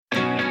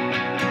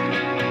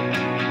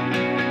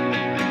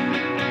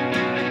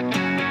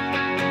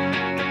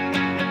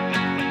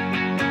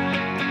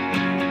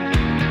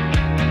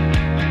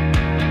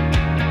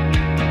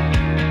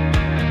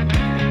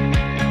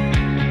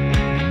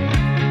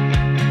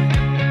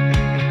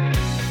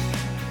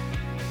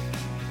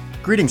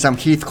Greetings, I'm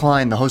Keith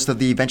Klein, the host of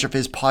the Venture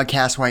Fizz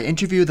podcast, where I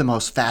interview the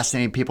most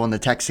fascinating people in the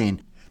tech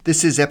scene.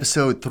 This is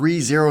episode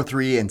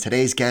 303, and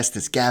today's guest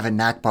is Gavin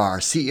Nachbar,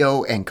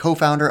 CEO and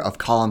co-founder of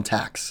Column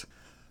Tax.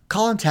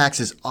 Column Tax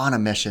is on a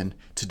mission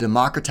to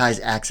democratize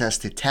access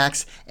to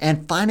tax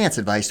and finance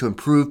advice to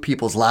improve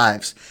people's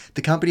lives.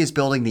 The company is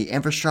building the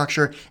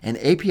infrastructure and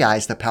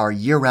APIs that power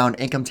year-round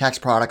income tax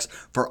products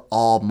for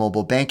all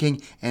mobile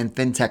banking and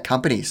fintech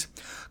companies.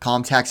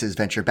 Column Tax is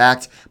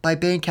venture-backed by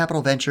Bain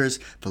Capital Ventures,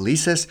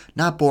 Felicis,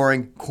 Not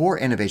Boring, Core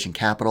Innovation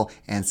Capital,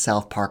 and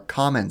South Park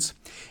Commons.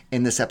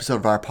 In this episode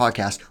of our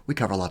podcast, we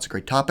cover lots of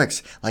great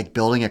topics like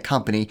building a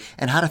company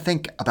and how to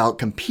think about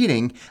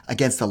competing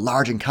against the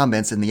large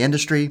incumbents in the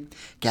industry,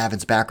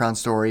 Gavin's background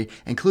story,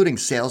 including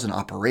sales and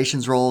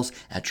operations roles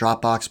at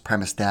Dropbox,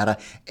 Premise Data,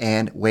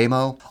 and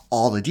Waymo,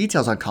 all the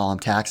details on Column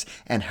Tax,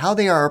 and how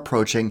they are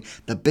approaching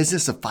the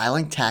business of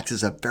filing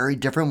taxes a very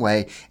different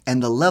way,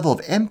 and the level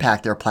of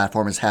impact their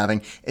platform is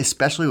having,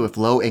 especially with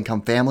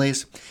low-income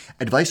families,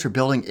 advice for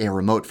building a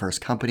remote-first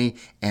company,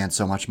 and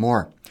so much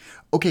more.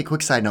 Okay,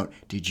 quick side note.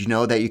 Did you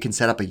know that you can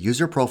set up a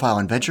user profile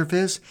on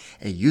VentureFizz?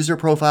 A user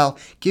profile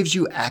gives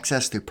you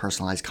access to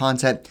personalized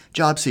content,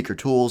 job seeker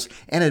tools,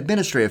 and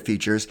administrative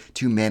features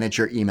to manage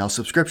your email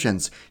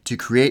subscriptions. To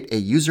create a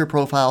user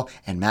profile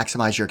and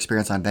maximize your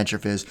experience on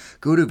VentureFizz,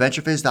 go to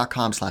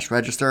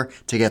venturefizz.com/register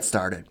to get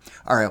started.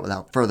 All right,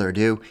 without further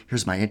ado,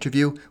 here's my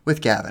interview with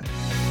Gavin.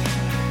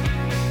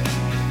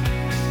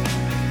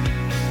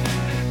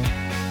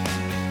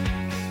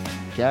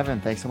 Gavin,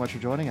 thanks so much for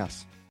joining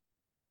us.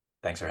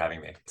 Thanks for having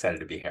me. Excited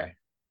to be here.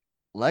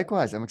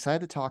 Likewise, I'm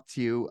excited to talk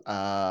to you.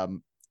 I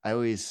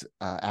always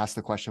ask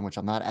the question, which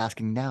I'm not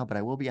asking now, but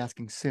I will be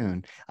asking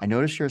soon. I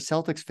noticed you're a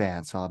Celtics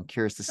fan, so I'm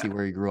curious to see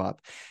where you grew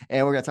up.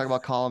 And we're going to talk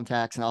about Column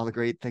Tax and all the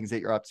great things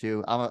that you're up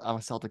to. I'm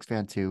a Celtics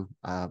fan too.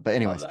 But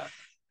anyways,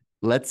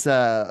 let's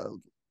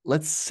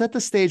set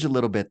the stage a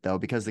little bit though,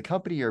 because the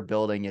company you're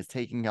building is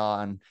taking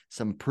on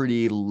some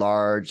pretty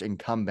large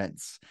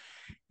incumbents.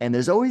 And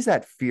there's always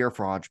that fear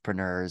for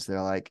entrepreneurs.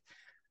 They're like,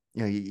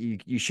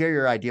 you share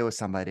your idea with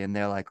somebody and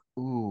they're like,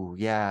 ooh,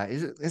 yeah,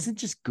 isn't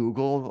just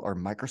Google or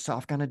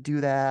Microsoft going to do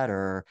that?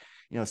 Or,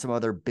 some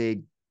other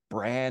big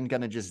brand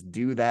going to just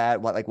do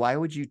that? Why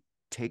would you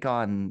take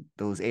on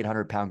those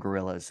 800-pound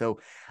gorillas? So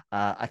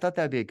I thought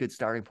that'd be a good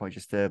starting point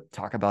just to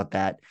talk about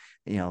that,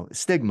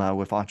 stigma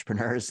with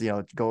entrepreneurs,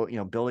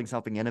 building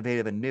something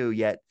innovative and new,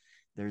 yet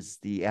there's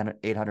the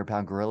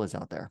 800-pound gorillas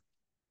out there.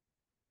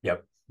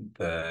 Yep.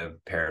 The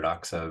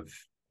paradox of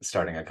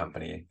starting a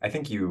company. I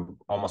think you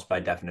almost by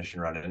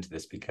definition run into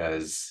this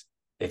because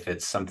if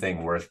it's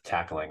something worth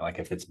tackling, like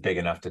if it's big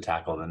enough to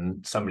tackle, then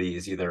somebody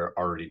is either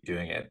already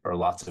doing it or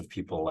lots of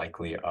people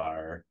likely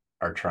are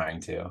trying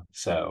to.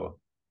 So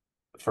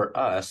for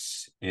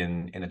us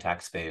in the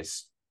tax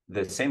space,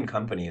 the same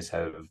companies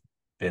have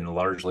been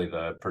largely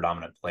the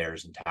predominant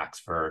players in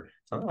tax for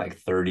something like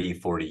 30,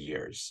 40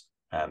 years.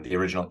 The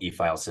original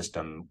e-file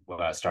system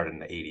started in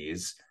the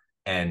 80s.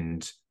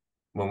 And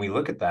when we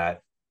look at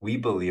that, we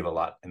believe a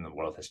lot in the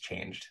world has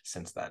changed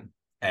since then.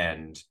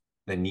 And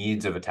the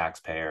needs of a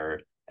taxpayer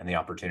and the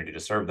opportunity to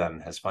serve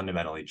them has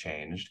fundamentally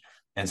changed.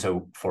 And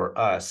so for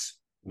us,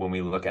 when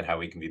we look at how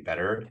we can be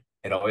better,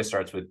 it always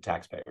starts with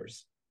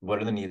taxpayers.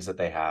 What are the needs that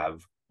they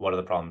have? What are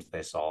the problems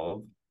they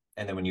solve?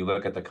 And then when you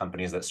look at the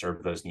companies that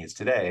serve those needs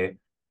today,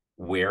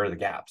 where are the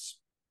gaps?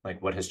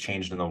 Like what has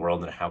changed in the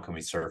world and how can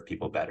we serve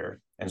people better?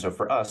 And so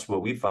for us,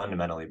 what we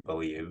fundamentally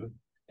believe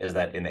is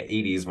that in the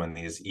 80s, when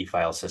these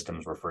e-file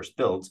systems were first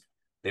built,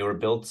 they were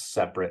built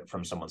separate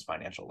from someone's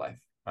financial life.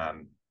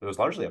 It was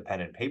largely a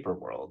pen and paper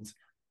world,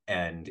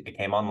 and it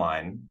came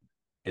online.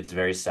 It's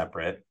very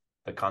separate.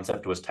 The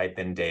concept was type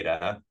in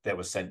data that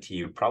was sent to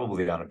you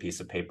probably on a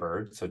piece of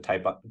paper. So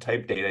type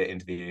data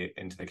into the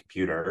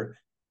computer.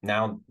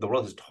 Now the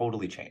world has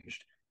totally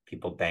changed.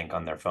 People bank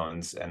on their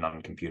phones and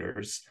on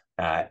computers.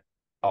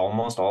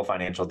 Almost all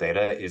financial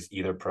data is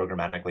either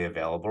programmatically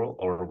available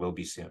or will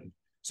be soon.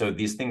 So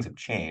these things have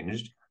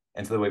changed.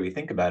 And so the way we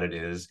think about it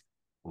is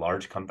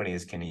large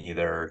companies can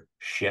either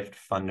shift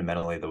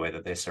fundamentally the way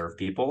that they serve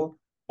people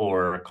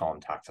or Column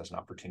Tax as an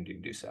opportunity to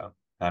do so.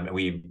 And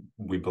we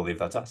believe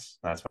that's us.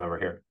 That's why we're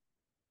here.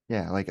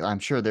 Yeah, like I'm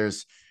sure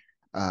there's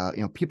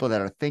people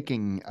that are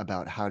thinking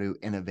about how to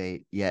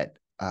innovate, yet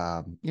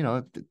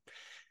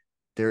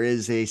there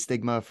is a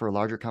stigma for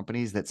larger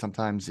companies that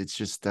sometimes it's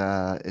just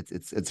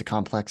it's a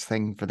complex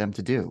thing for them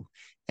to do,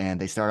 and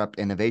they start up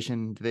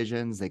innovation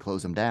divisions, they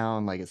close them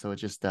down, so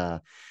it's just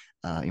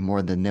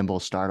more the nimble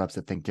startups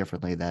that think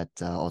differently that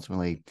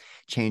ultimately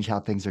change how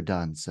things are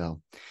done. So,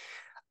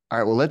 all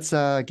right, well, let's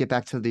get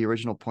back to the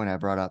original point I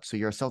brought up. So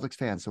you're a Celtics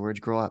fan. So where'd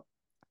you grow up?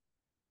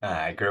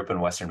 I grew up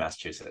in Western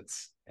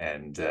Massachusetts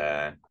and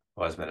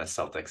was been a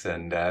Celtics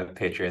and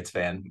Patriots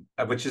fan,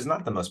 which is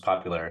not the most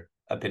popular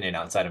opinion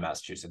outside of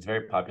Massachusetts.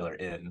 Very popular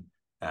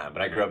but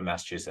I grew up in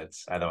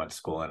Massachusetts. I then went to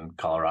school in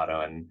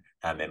Colorado and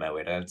made my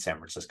way to San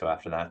Francisco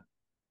after that.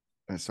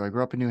 So I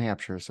grew up in New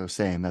Hampshire, so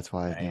same. That's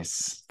why,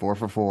 Nice. 4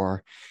 for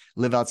 4.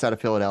 Live outside of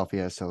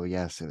Philadelphia, so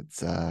yes,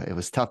 it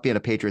was tough being a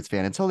Patriots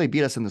fan until they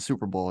beat us in the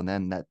Super Bowl, and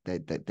then they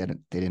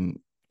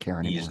didn't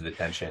care Ease anymore. the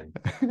tension.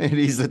 It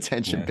eased the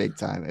tension Yeah. big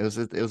time. It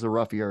was a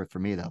rough year for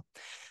me though.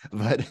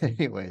 But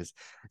anyways,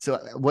 so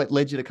what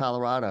led you to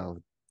Colorado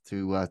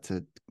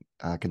to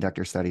conduct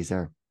your studies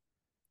there?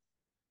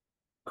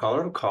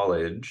 Colorado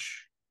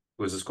College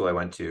was a school I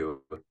went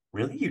to.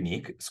 Really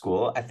unique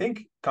school. I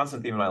think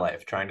constant theme in my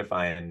life, trying to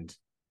find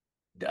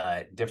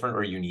different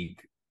or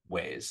unique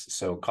ways.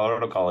 So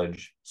Colorado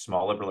College,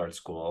 small liberal arts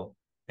school,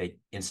 they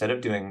instead of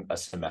doing a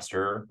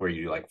semester where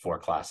you do like 4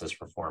 classes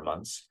for 4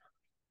 months,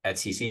 at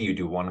CC you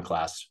do one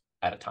class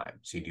at a time.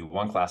 So you do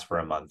one class for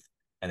a month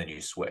and then you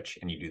switch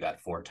and you do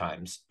that 4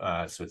 times.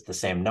 So it's the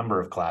same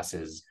number of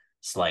classes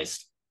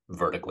sliced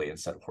vertically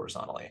instead of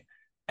horizontally.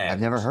 I've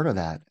And never it heard of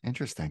that.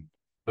 Interesting.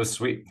 was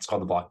sweet. It's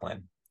called the block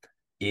plan.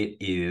 It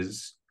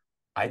is,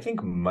 I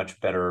think, much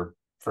better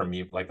for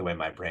me, like the way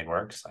my brain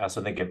works. I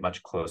also think it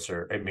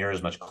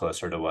mirrors much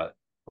closer to what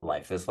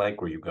life is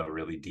like, where you go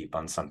really deep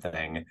on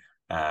something.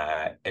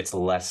 It's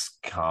less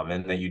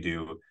common that you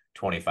do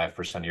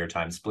 25% of your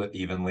time split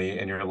evenly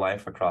in your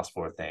life across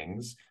 4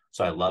 things.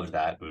 So I loved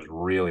that. It was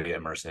really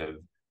immersive.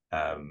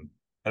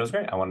 It was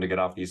great. I wanted to get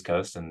off the East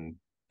Coast, and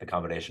the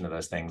combination of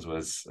those things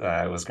was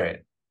great.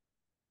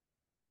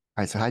 All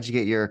right, so how'd you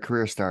get your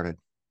career started?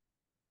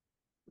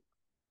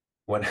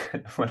 When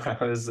when I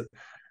was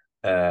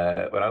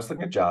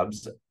looking at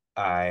jobs,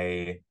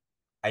 I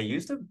I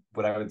used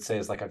what I would say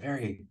is like a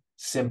very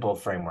simple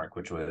framework,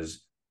 which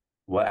was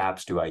what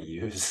apps do I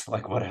use?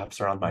 Like what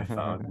apps are on my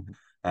phone?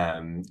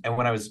 And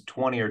when I was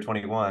 20 or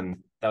 21,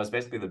 that was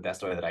basically the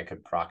best way that I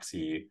could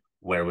proxy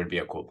where would be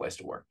a cool place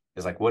to work.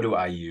 Is like, what do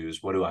I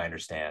use? What do I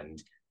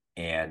understand?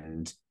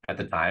 And at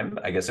the time,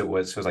 I guess it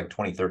was like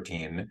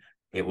 2013.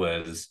 It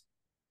was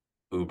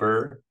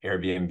Uber,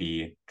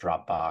 Airbnb,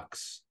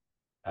 Dropbox.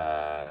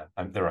 There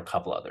were a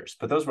couple others,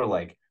 but those were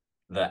like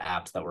the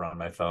apps that were on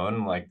my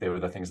phone. Like they were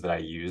the things that I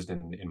used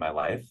in my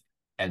life.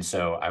 And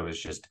so I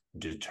was just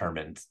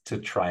determined to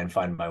try and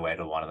find my way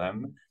to one of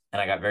them.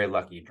 And I got very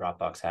lucky.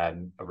 Dropbox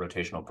had a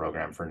rotational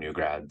program for new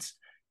grads,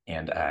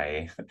 and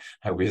I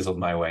I weaseled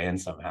my way in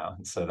somehow.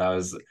 So that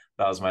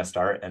was my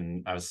start,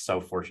 and I was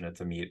so fortunate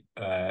to meet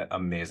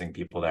amazing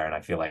people there. And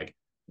I feel like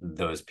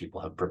those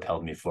people have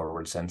propelled me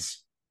forward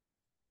since.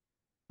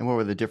 And what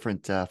were the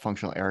different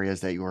functional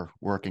areas that you were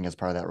working as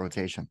part of that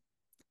rotation?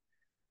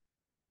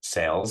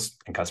 Sales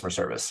and customer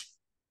service.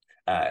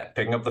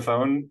 Picking up the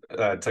phone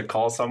to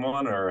call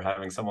someone or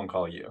having someone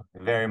call you.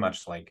 Very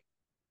much like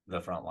the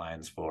front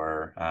lines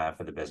for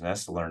the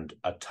business. Learned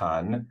a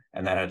ton,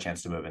 and then had a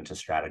chance to move into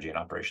strategy and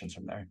operations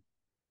from there.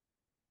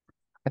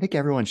 I think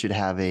everyone should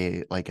have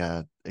a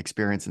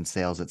experience in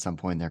sales at some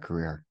point in their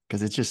career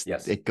because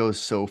Yes, it goes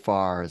so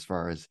far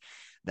as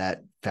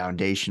that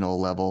foundational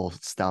level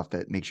stuff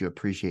that makes you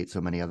appreciate so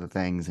many other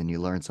things and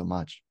you learn so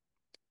much.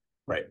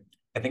 right.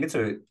 I think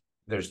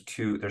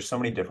there's so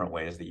many different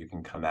ways that you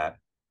can come at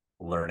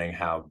learning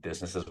how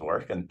businesses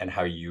work and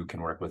how you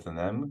can work within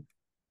them.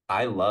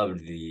 I loved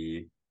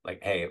the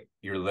like, hey,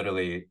 you're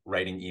literally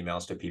writing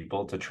emails to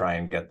people to try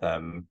and get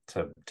them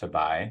to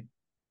buy.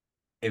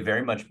 It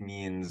very much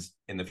means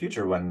in the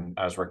future when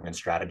I was working in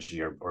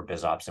strategy or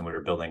biz ops and we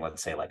were building,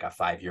 let's say, like a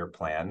 5-year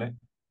plan,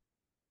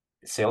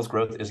 sales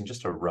growth isn't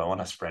just a row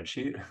on a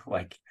spreadsheet.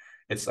 Like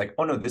it's like,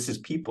 oh no, this is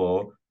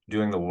people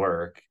doing the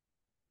work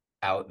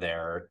out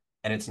there.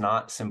 And it's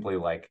not simply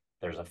like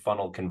there's a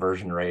funnel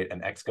conversion rate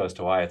and X goes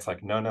to Y. It's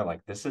like, no, no,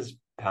 like this is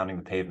pounding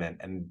the pavement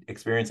and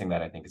experiencing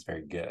that I think is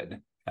very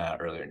good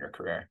earlier in your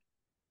career.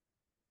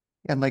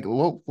 And like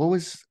what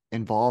was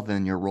involved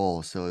in your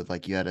role? So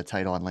like you had a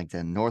title on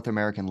LinkedIn, North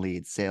American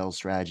Lead, Sales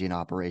Strategy and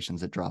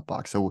Operations at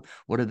Dropbox. So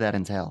what did that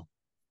entail?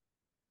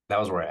 That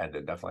was where I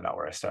ended, definitely not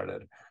where I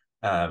started.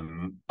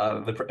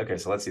 Okay,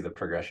 so let's see the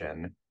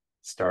progression.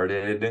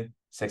 Started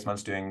 6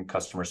 months doing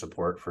customer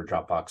support for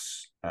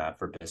Dropbox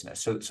for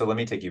business. So let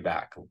me take you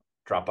back.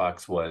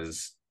 Dropbox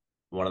was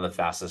one of the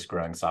fastest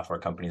growing software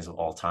companies of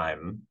all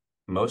time,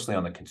 mostly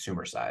on the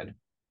consumer side.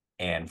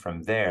 And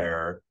from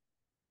there,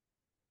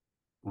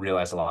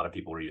 realized a lot of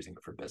people were using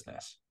it for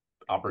business.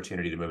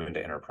 Opportunity to move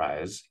into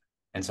enterprise.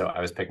 And so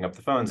I was picking up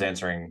the phones,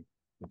 answering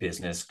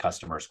business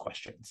customers'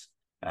 questions.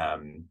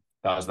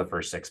 That was the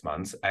first 6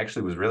 months. I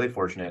actually was really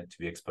fortunate to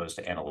be exposed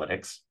to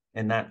analytics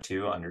in that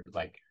too, under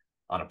like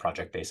on a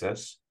project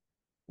basis.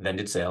 Then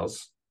did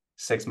sales,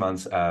 6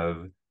 months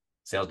of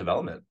sales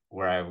development,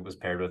 where I was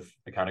paired with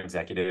account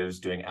executives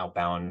doing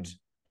outbound,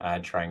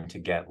 trying to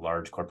get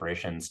large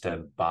corporations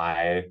to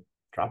buy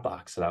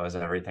Dropbox. So that was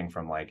everything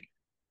from like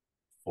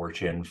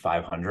Fortune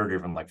 500,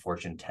 even like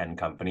Fortune 10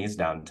 companies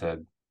down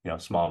to,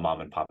 small mom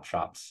and pop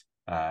shops.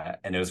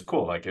 And it was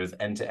cool. Like it was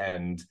end to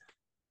end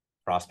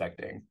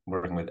prospecting,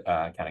 working with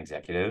account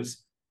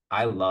executives.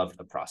 I loved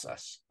the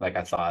process. Like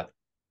I thought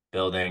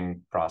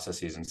building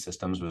processes and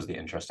systems was the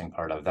interesting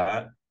part of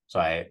that. So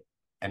I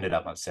ended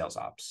up on sales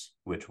ops,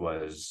 which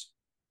was,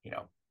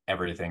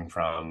 everything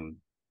from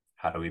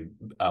how do we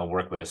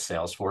work with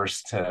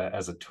Salesforce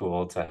as a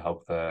tool to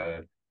help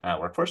the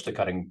workforce, to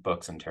cutting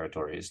books and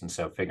territories. And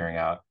so figuring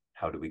out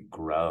how do we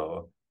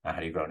grow, how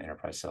do you grow an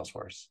enterprise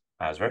Salesforce?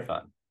 It was very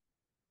fun.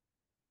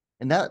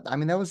 And that, I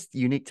mean, that was a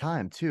unique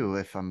time too,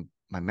 if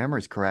my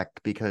memory's correct,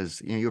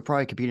 because you were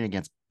probably competing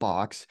against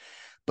Box,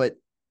 but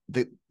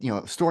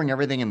storing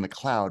everything in the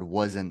cloud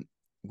wasn't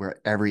where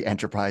every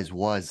enterprise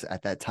was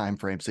at that time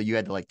frame. So you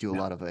had to like do a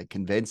No, lot of like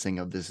convincing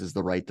of this is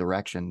the right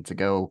direction to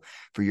go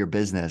for your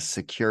business,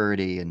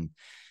 security, and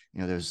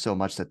there's so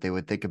much that they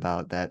would think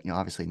about that.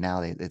 Obviously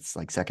now it's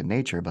like second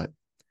nature, but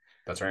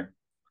that's right.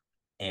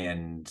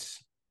 And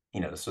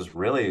this was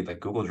really like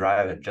Google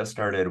Drive had just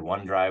started.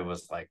 OneDrive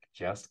was like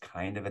just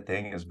kind of a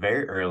thing. It was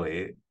very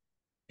early.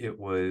 It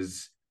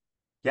was,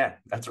 yeah,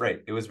 that's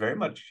right. It was very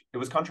much, it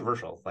was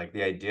controversial. Like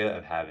the idea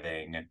of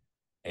having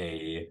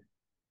a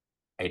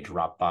a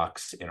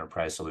Dropbox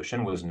enterprise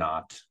solution was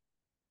not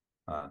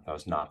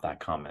that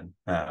common.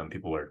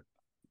 People were,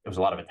 there was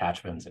a lot of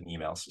attachments and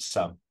emails.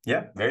 So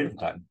yeah, very different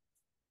time.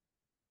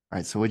 all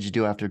right. So what'd you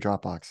do after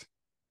Dropbox?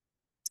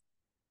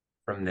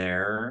 From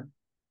there,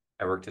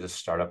 I worked at a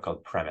startup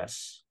called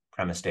Premise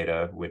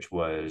Data, which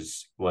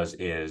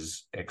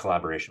is a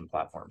collaboration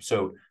platform.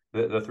 So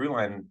the through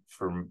line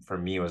for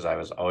me was I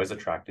was always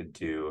attracted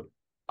to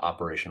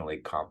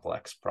operationally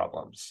complex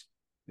problems.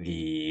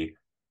 The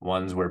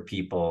ones where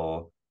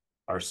people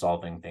are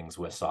solving things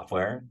with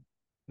software,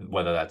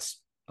 whether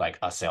that's like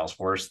a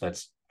Salesforce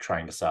that's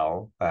trying to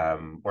sell,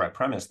 or at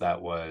Premise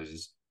that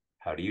was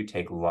how do you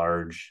take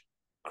large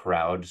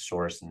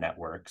crowdsourced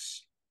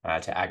networks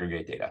to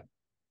aggregate data.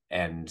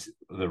 And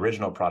the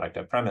original product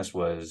at Premise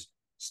was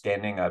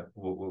standing up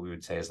what we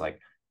would say is like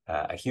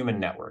a human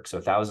network. So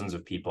thousands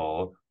of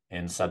people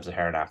in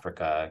sub-Saharan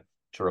Africa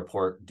to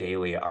report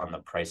daily on the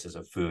prices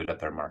of food at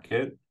their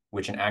market,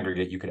 which in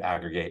aggregate, you could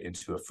aggregate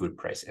into a food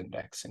price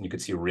index. And you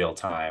could see real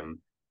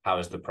time, how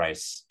is the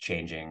price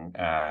changing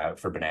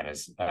for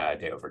bananas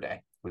day over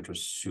day, which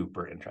was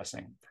super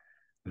interesting.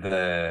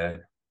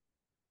 The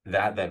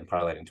That then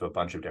parlayed into a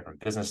bunch of different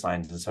business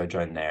lines. And so I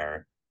joined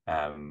there.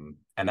 And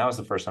that was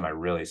the first time I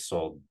really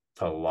sold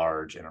to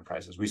large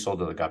enterprises. We sold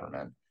to the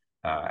government.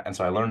 And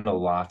so I learned a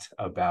lot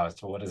about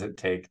what does it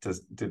take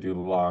to do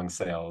long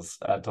sales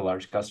to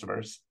large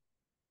customers.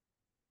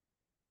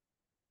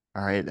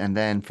 All right. And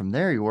then from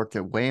there, you worked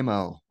at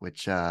Waymo,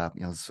 which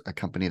is a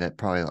company that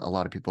probably a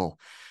lot of people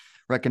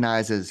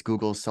recognize as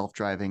Google's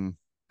self-driving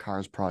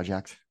cars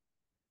project.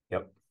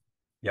 Yep.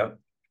 Yep.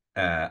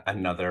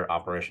 Another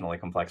operationally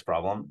complex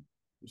problem.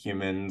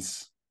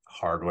 Humans,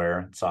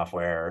 hardware,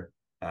 software,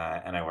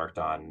 and I worked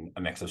on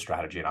a mix of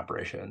strategy and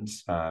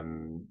operations,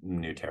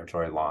 new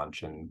territory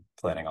launch and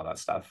planning all that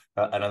stuff.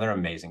 Another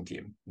amazing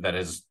team that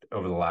is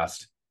over the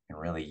last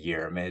really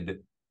year made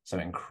some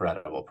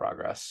incredible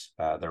progress.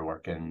 Their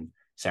work in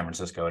San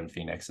Francisco and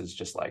Phoenix is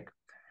just like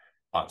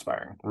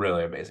awe-inspiring.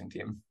 Really amazing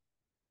team.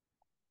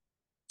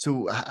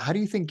 So how do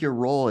you think your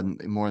role in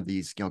more of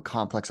these,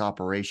 complex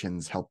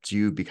operations helped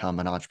you become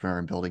an entrepreneur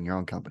and building your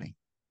own company?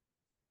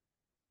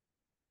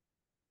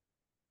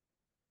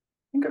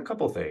 I think a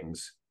couple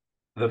things.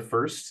 The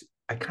first,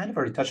 I kind of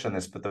already touched on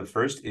this, but the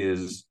first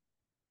is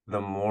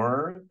the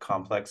more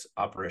complex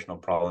operational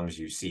problems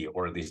you see,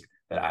 or at least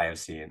that I have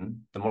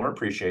seen, the more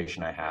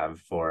appreciation I have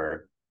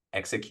for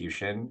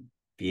execution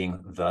being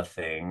the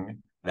thing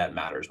that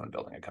matters when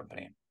building a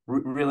company.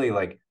 Really,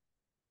 like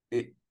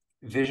it,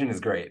 vision is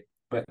great,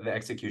 but the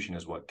execution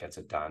is what gets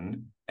it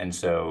done. And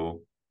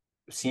so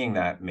seeing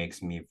that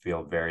makes me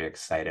feel very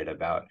excited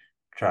about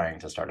trying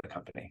to start a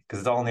company because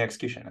it's all in the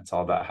execution. It's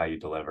all about how you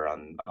deliver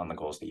on the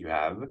goals that you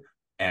have.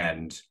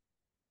 And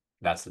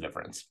that's the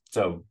difference.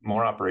 So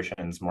more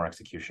operations, more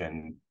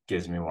execution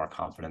gives me more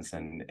confidence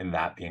in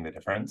that being the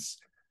difference.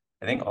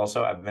 I think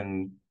also I've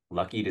been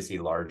lucky to see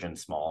large and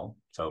small.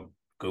 So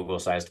Google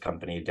sized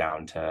company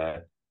down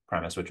to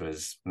Premise, which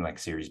was like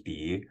Series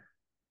B,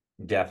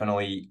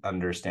 definitely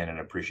understand and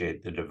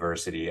appreciate the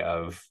diversity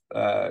of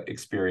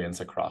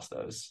experience across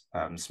those.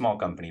 Small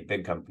company,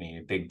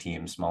 big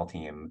team, small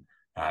team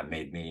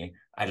made me,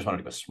 I just wanted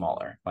to go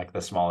smaller. Like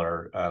the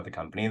smaller the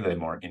company, the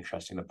more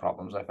interesting the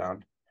problems I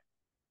found.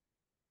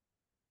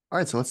 All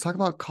right, so let's talk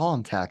about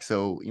Column Tax.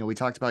 So, we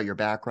talked about your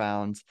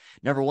background.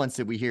 Never once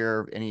did we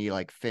hear any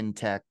like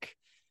fintech,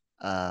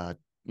 uh,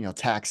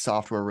 tax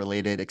software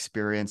related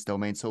experience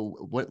domain. So,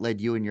 what led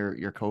you and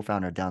your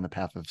co-founder down the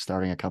path of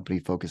starting a company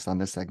focused on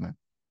this segment?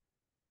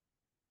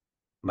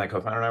 My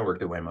co-founder and I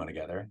worked at Waymo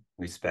together.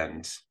 We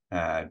spent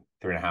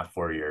 3.5,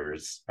 4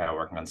 years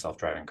working on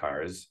self-driving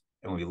cars.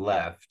 And when we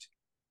left,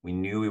 we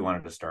knew we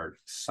wanted to start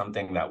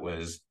something that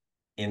was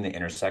in the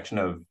intersection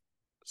of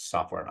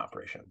software and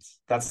operations.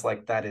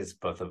 That is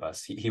both of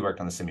us. He worked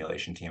on the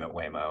simulation team at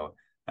Waymo.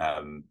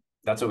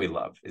 That's what we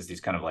love is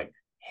these kind of like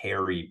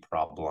hairy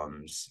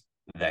problems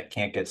that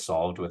can't get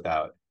solved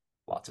without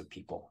lots of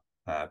people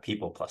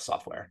plus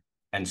software.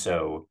 And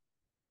so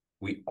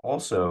we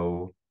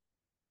also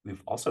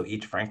we've also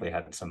each frankly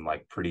had some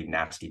like pretty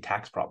nasty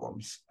tax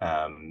problems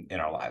in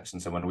our lives.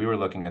 And so when we were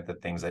looking at the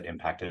things that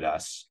impacted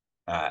us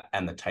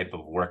and the type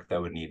of work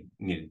that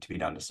needed to be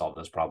done to solve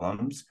those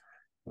problems,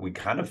 we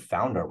kind of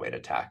found our way to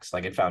tax.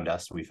 Like it found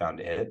us, we found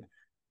it.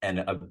 And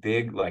a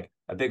big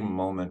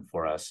moment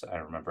for us, I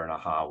remember an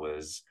aha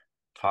was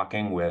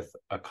talking with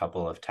a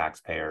couple of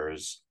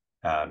taxpayers,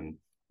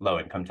 low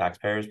income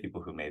taxpayers,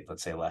 people who made,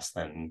 let's say, less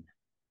than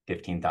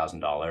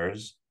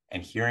 $15,000,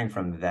 and hearing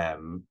from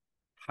them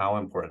how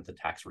important the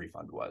tax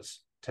refund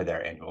was to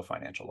their annual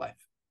financial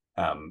life.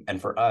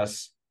 And for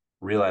us,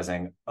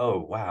 realizing, oh,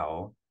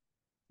 wow,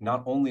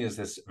 not only is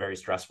this very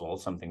stressful,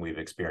 something we've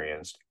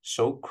experienced,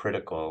 so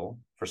critical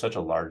for such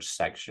a large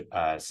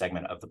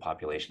segment of the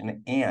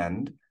population,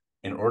 and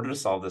in order to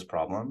solve this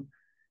problem,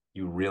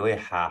 you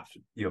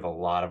have a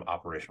lot of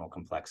operational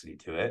complexity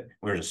to it.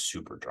 We're just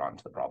super drawn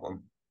to the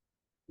problem.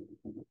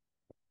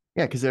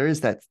 Yeah, because there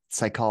is that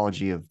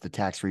psychology of the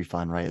tax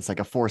refund, right? It's like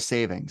a forced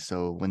savings.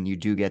 So when you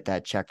do get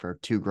that check for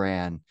 2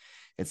 grand,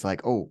 it's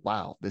like, oh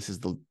wow, this is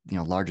the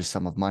largest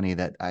sum of money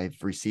that I've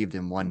received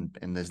in one,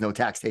 and there's no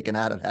tax taken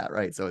out of that,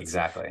 right? So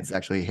Exactly. it's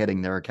actually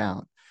hitting their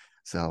account.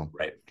 So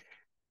Right.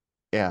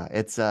 yeah,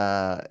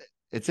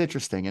 it's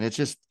interesting, and it's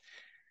just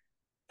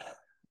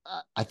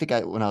I think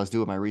when I was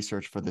doing my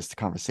research for this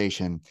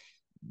conversation,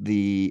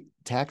 the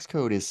tax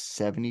code is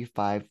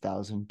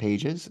 75,000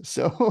 pages.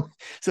 So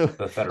so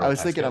The I federal was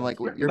tax thinking, I'm code.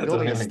 like, you're That doesn't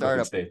building a even include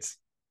startup. states.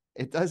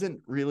 It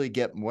doesn't really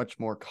get much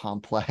more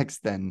complex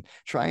than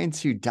trying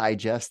to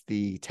digest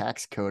the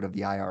tax code of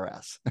the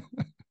IRS.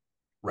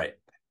 Right.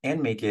 And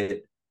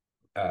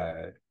uh,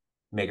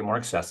 make it more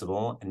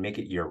accessible and make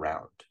it year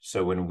round.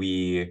 So when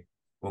we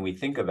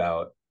think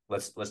about,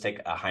 let's take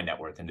a high net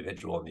worth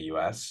individual in the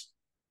US,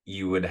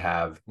 you would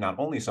have not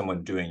only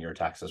someone doing your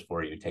taxes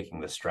for you,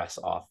 taking the stress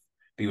off,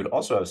 but you would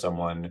also have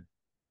someone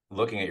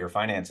looking at your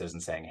finances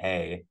and saying,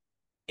 hey,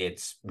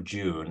 it's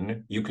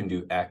June, you can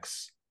do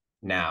X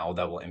now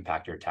that will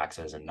impact your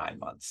taxes in 9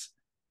 months.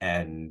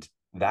 And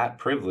that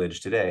privilege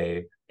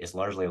today is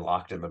largely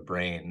locked in the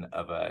brain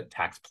of a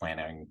tax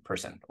planning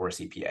person or a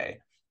CPA.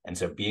 And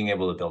so being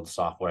able to build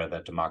software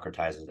that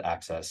democratizes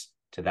access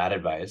to that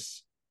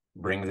advice,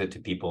 brings it to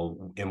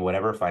people in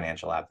whatever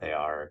financial app they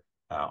are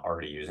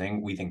already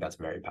using, we think that's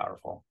very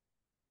powerful.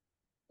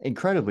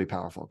 Incredibly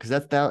powerful, because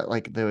that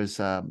like there was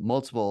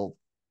multiple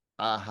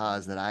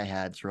ahas that I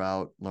had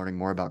throughout learning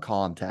more about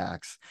column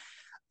tax,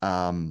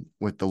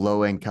 with the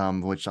low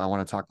income, which I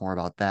want to talk more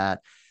about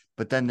that.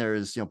 But then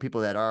there's,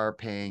 people that are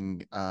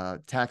paying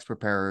tax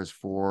preparers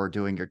for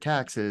doing your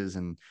taxes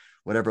and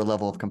whatever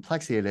level of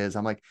complexity it is.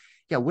 I'm like,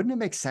 yeah, wouldn't it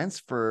make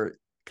sense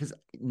because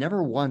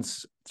never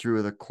once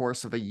through the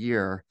course of a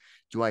year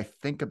do I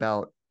think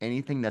about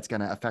anything that's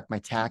going to affect my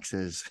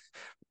taxes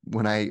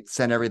when I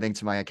send everything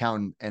to my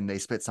accountant and they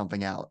spit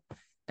something out.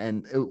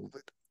 And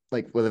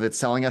like whether it's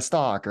selling a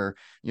stock or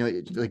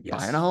like buying a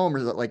Yes. home, or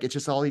like it's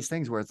just all these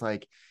things where it's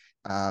like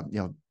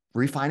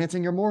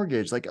refinancing your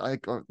mortgage,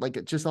 or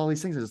like just all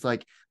these things. It's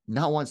like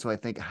not once do I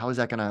think, how is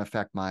that going to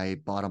affect my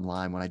bottom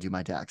line when I do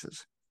my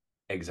taxes?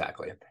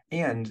 Exactly.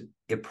 And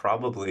it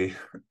probably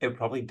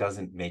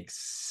doesn't make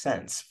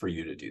sense for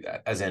you to do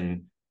that. As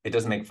in, it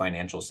doesn't make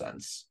financial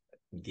sense.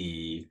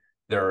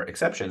 There are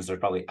exceptions, there's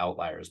probably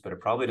outliers, but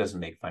it probably doesn't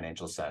make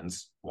financial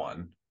sense,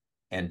 one.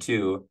 And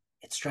two,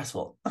 it's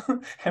stressful.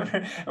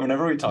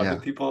 Whenever we talk with Yeah.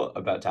 people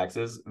about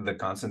taxes, the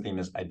constant theme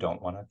is I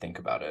don't want to think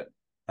about it.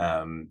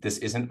 This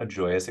isn't a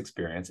joyous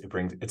experience.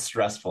 It's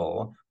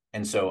stressful.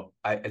 And so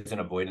it's an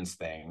avoidance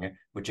thing,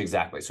 which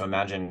exactly. So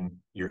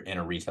imagine you're in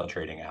a retail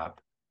trading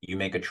app, you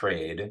make a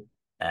trade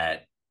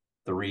at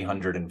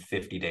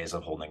 350 days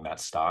of holding that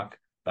stock,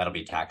 that'll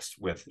be taxed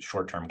with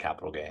short-term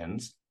capital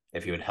gains.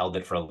 If you had held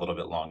it for a little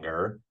bit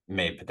longer,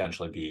 may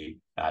potentially be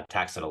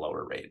taxed at a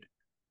lower rate.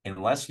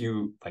 Unless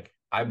you like,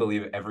 I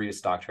believe every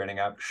stock trading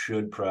app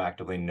should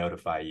proactively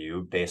notify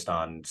you based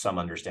on some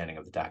understanding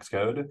of the tax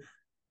code,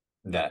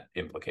 that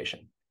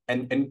implication.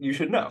 And you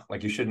should know,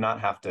 like you should not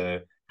have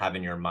to have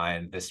in your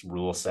mind this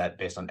rule set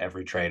based on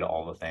every trade,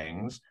 all the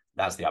things.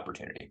 That's the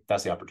opportunity.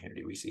 That's the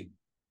opportunity we see.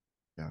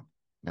 Yeah.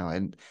 No,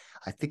 and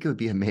I think it would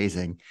be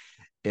amazing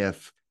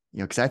if,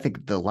 because I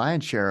think the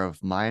lion's share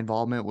of my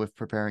involvement with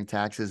preparing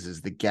taxes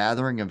is the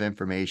gathering of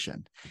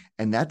information.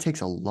 And that takes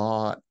a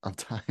lot of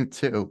time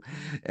too.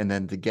 And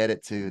then to get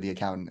it to the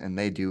accountant and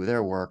they do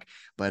their work.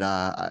 But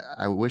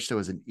I wish there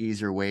was an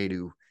easier way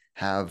to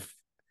have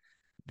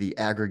the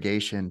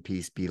aggregation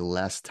piece be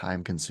less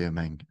time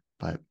consuming.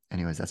 But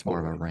anyways, that's more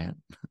of a Totally. rant.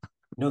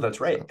 No,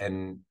 that's right. So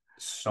And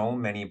so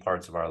many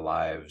parts of our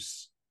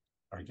lives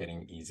are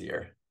getting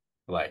easier.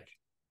 Like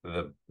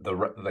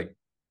like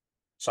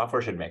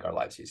software should make our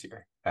lives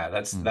easier.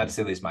 mhm. That's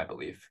at least my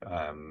belief.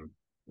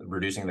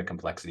 Reducing the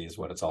complexity is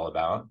what it's all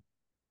about.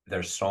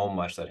 There's so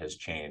much that has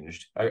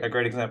changed. A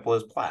great example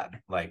is Plaid.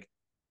 Like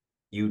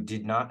you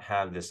did not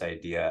have this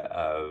idea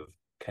of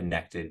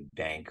connected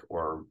bank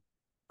or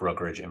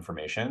brokerage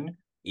information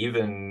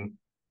even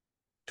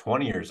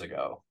 20 years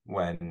ago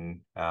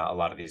when a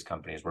lot of these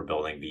companies were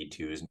building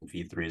V2s and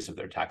V3s of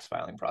their tax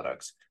filing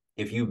products.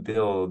 If you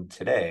build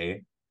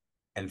today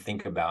and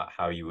think about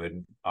how you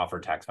would offer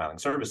tax filing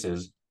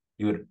services,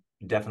 you would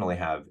definitely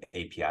have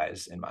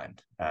APIs in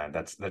mind.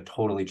 That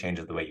totally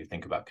changes the way you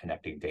think about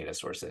connecting data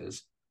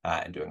sources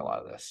and doing a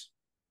lot of this.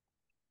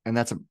 And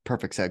that's a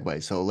perfect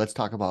segue. So let's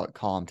talk about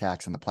Column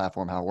Tax and the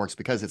platform, how it works,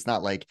 because it's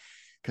not like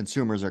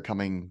consumers are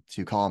coming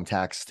to Column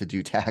Tax to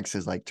do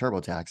taxes like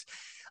TurboTax.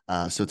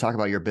 So talk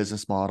about your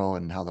business model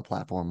and how the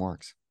platform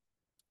works.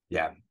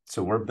 Yeah.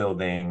 So we're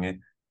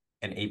building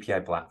an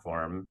API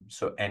platform.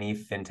 So any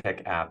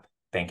fintech app,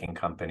 banking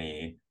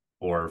company,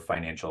 or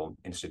financial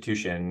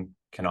institution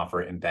can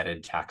offer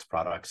embedded tax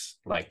products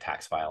like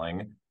tax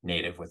filing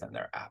native within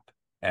their app.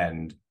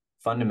 And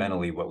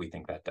fundamentally, what we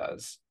think that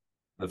does,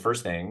 the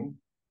first thing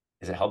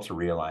is it helps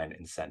realign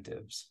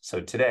incentives.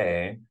 So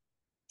today,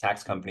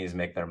 tax companies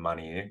make their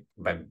money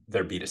by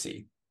their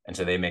B2C. And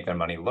so they make their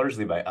money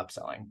largely by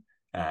upselling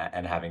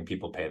and having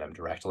people pay them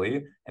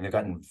directly. And they've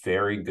gotten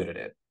very good at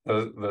it.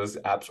 Those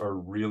apps are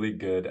really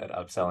good at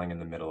upselling in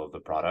the middle of the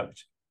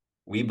product.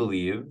 We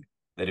believe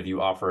that if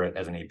you offer it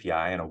as an API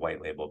and a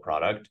white label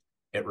product,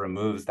 it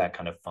removes that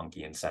kind of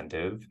funky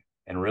incentive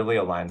and really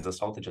aligns us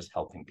all to just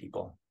helping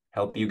people,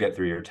 help you get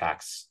through your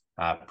tax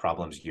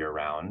problems year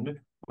round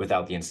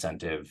without the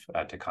incentive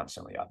to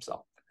constantly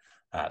upsell.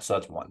 So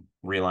that's one,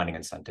 realigning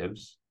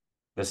incentives.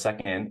 The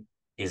second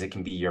is it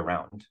can be year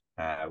round.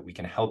 We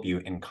can help you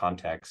in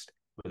context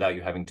without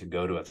you having to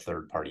go to a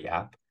third party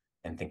app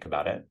and think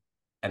about it.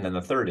 And then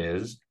the third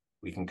is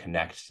we can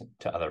connect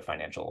to other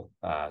financial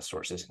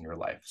sources in your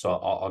life. So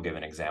I'll give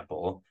an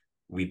example.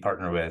 We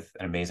partner with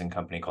an amazing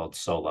company called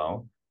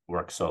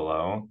Work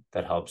Solo,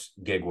 that helps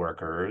gig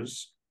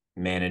workers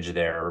manage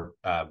their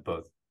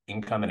both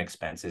income and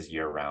expenses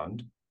year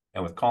round.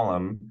 And with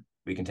Column,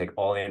 we can take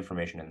all the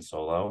information in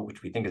Solo,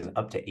 which we think is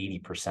up to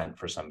 80%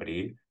 for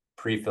somebody,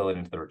 pre-fill it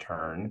into the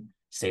return,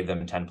 save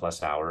them 10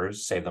 plus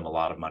hours, save them a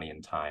lot of money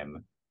and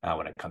time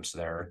when it comes to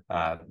their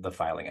the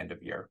filing end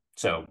of year.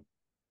 So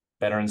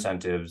better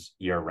incentives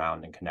year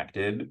round and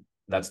connected.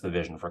 That's the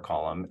vision for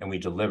Column. And we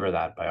deliver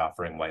that by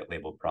offering white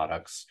label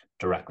products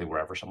directly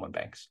wherever someone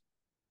banks.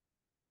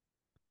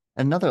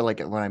 Another, like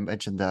when I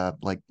mentioned the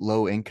like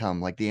low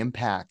income, like the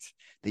impact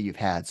that you've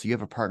had. So you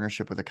have a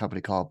partnership with a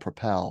company called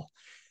Propel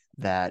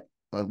that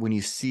when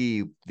you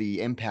see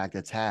the impact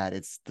it's had,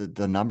 it's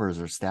the numbers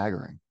are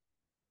staggering.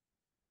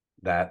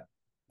 That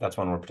that's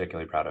one we're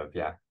particularly proud of.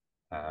 Yeah.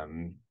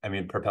 I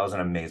mean, Propel's an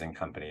amazing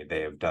company.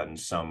 They have done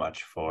so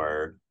much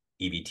for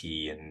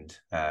EBT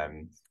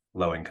and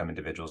low income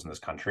individuals in this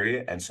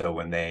country. And so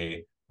when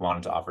they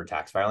wanted to offer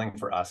tax filing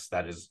for us,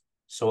 that is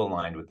so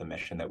aligned with the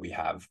mission that we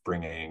have,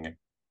 bringing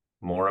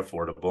more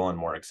affordable and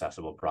more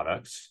accessible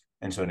products.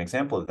 And so an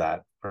example of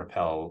that,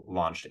 Propel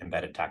launched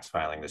embedded tax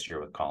filing this year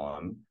with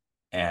Column,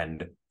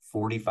 and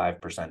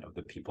 45% of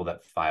the people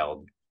that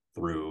filed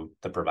through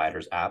the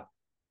provider's app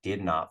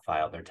did not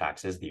file their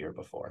taxes the year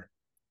before.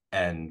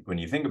 And when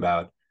you think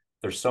about,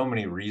 there's so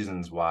many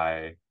reasons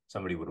why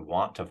somebody would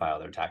want to file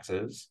their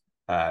taxes,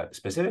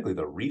 specifically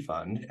the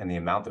refund and the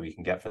amount that we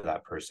can get for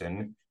that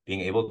person,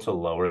 being able to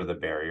lower the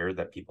barrier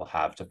that people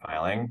have to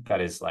filing.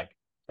 That is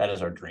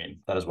our dream.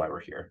 That is why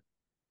we're here.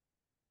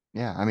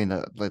 Yeah, I mean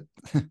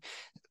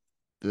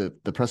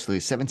the press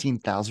release,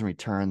 17,000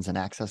 returns and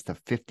access to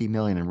 50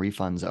 million in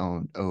refunds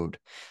owed.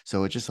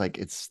 So it's just like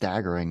it's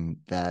staggering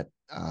that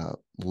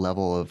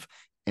level of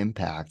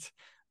impact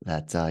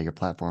that your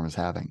platform is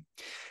having.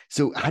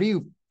 So how do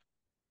you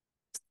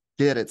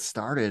get it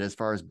started as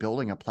far as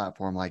building a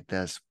platform like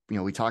this? You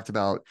know, we talked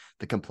about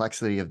the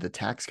complexity of the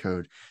tax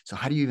code. So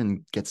how do you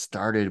even get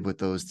started with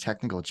those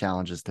technical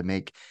challenges to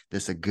make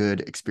this a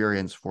good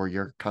experience for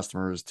your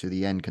customers to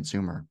the end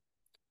consumer?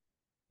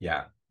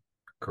 Yeah,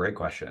 great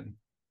question.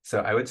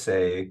 So I would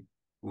say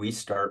we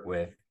start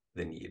with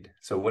the need.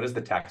 So what does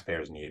the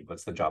taxpayers need?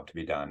 What's the job to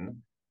be done?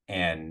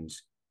 And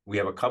we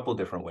have a couple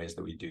different ways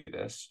that we do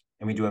this.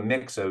 And we do a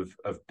mix of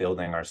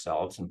building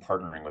ourselves and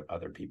partnering with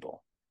other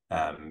people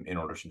in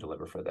order to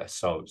deliver for this.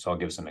 So I'll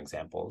give some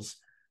examples.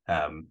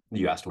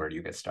 You asked, where do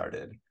you get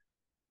started?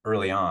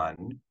 Early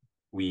on,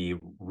 we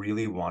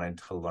really wanted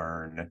to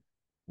learn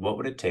what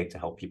would it take to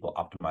help people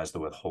optimize the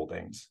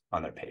withholdings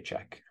on their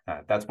paycheck.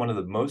 That's one of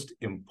the most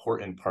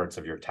important parts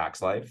of your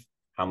tax life,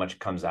 how much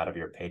comes out of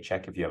your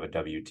paycheck if you have a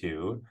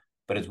W-2,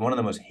 but it's one of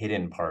the most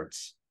hidden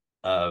parts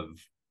of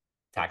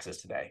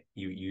taxes today.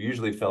 You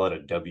usually fill out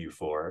a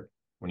W-4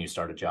 when you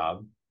start a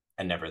job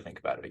and never think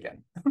about it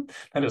again.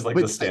 That is like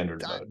the But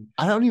standard mode.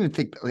 I don't even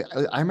think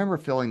I remember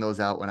filling those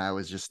out when I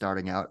was just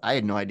starting out. I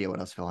had no idea what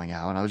I was filling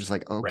out, and I was just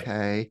like, Right.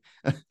 okay.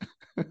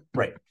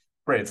 Right.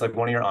 Right. It's like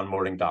one of your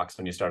onboarding docs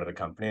when you started a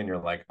company and you're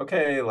like,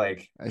 okay,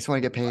 like I just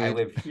want to get I paid,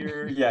 live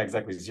here. Yeah,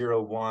 exactly.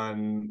 0,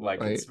 1.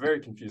 Like right? it's very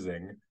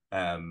confusing.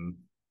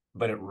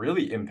 But it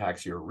really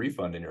impacts your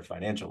refund in your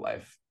financial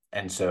life.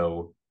 And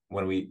so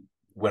when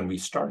we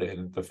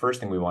started, the first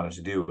thing we wanted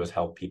to do was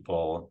help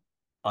people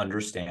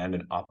understand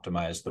and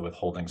optimize the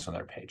withholdings on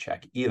their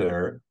paycheck,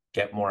 either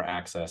get more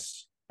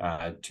access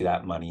to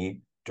that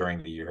money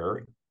during the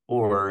year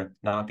or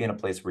not be in a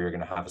place where you're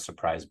going to have a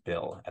surprise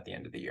bill at the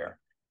end of the year.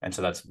 And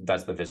so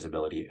that's the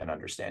visibility and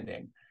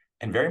understanding.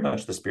 And very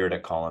much the spirit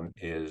at Column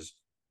is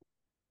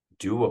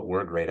do what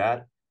we're great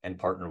at and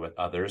partner with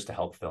others to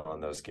help fill in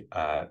those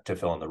to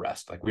fill in the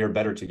rest. Like we are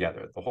better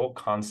together. The whole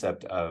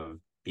concept of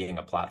being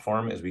a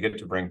platform is we get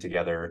to bring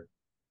together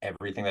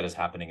everything that is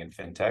happening in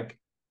fintech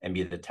and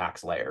be the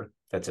tax layer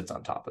that sits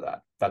on top of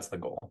that. That's the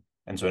goal.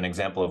 And so an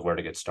example of where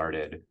to get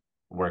started,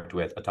 worked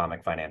with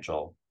Atomic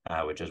Financial,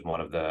 which is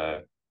one of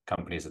the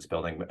companies that's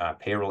building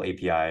payroll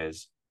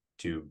APIs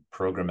to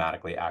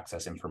programmatically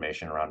access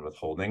information around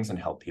withholdings and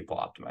help people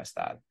optimize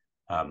that.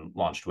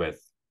 Launched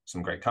with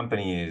some great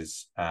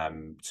companies.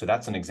 So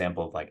that's an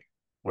example of like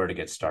where to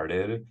get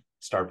started.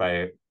 Start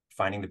by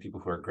finding the people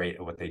who are great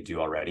at what they do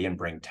already and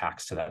bring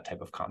tax to that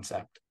type of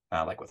concept,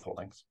 like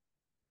withholdings.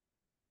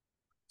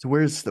 So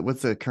what's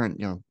the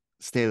current,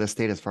 state of the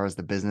state as far as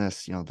the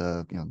business,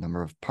 the,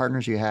 number of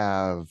partners you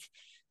have,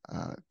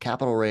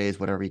 capital raise,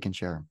 whatever you can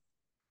share.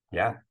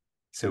 Yeah.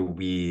 So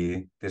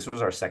this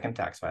was our second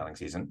tax filing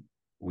season.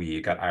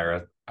 We got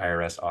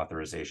IRS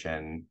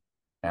authorization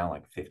now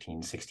like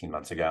 15, 16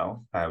 months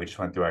ago. We just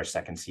went through our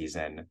second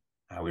season.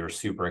 We were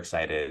super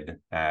excited.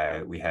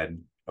 We have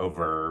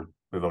over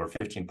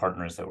 15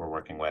 partners that we're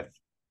working with.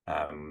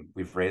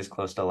 We've raised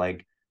close to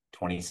like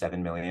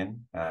 27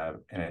 million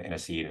in a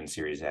seed and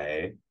Series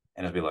A.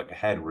 And as we look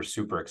ahead, we're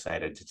super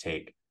excited to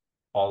take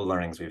all the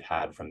learnings we've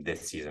had from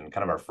this season,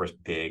 kind of our first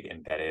big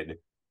embedded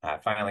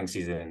filing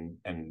season,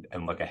 and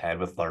look ahead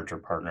with larger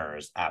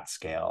partners at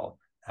scale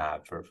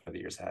for the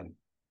years ahead.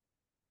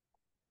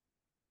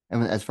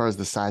 And as far as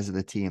the size of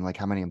the team, like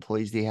how many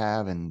employees do you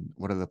have and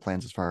what are the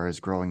plans as far as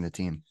growing the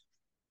team?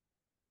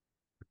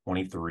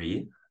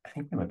 23. I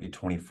think we might be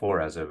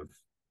 24 as of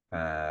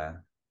an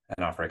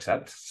offer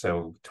accept.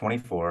 So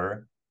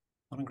 24,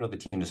 I want to grow the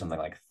team to something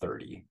like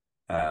 30.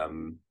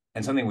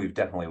 And something we've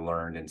definitely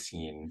learned and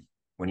seen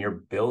when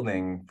you're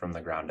building from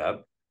the ground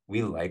up,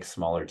 we like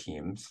smaller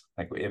teams.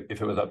 Like if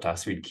it was up to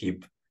us, we'd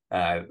keep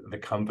the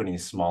company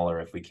smaller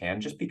if we can,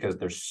 just because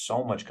there's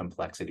so much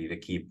complexity to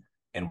keep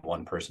in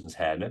one person's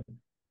head.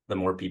 The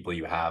more people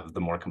you have, the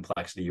more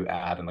complexity you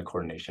add and the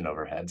coordination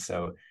overhead.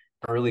 So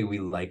early, we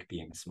like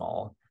being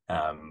small,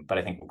 but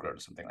I think we'll grow to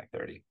something like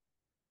 30.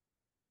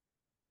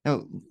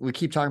 No, we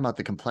keep talking about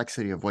the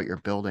complexity of what you're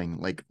building.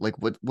 Like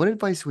what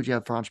advice would you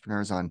have for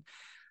entrepreneurs on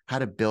how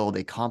to build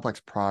a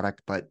complex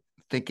product, but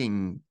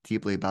thinking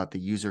deeply about the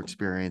user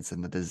experience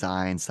and the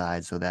design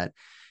side so that,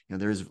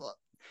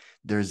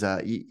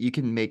 you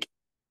can make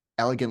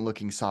elegant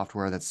looking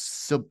software that's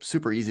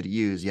super easy to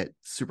use, yet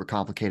super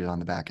complicated on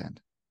the back end.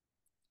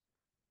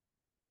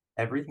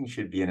 Everything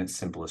should be in its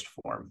simplest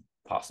form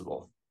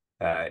possible,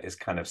 is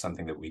kind of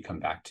something that we come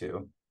back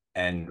to.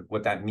 And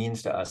what that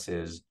means to us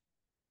is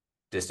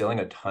distilling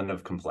a ton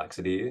of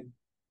complexity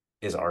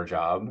is our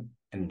job,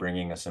 and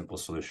bringing a simple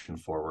solution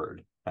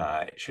forward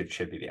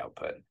should be the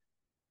output.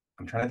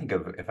 I'm trying to think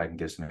of if I can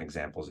give some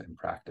examples in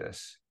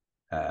practice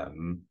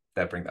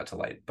that bring that to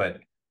light.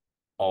 But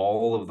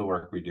all of the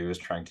work we do is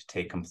trying to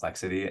take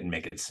complexity and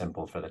make it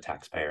simple for the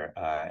taxpayer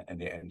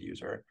and the end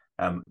user.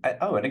 An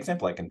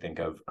example I can think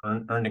of,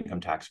 earned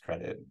income tax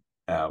credit,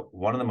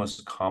 one of the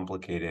most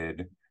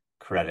complicated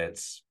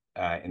credits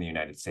in the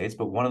United States,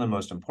 but one of the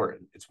most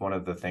important. It's one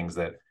of the things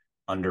that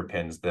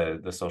underpins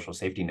the social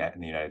safety net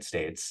in the United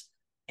States.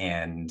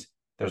 And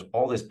there's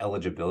all this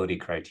eligibility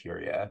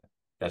criteria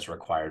that's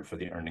required for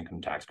the earned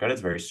income tax credit.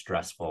 It's very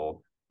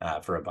stressful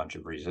for a bunch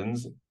of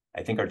reasons.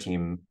 I think our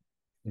team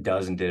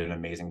does and did an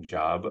amazing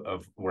job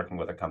of working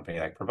with a company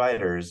like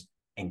Providers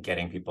and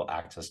getting people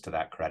access to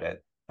that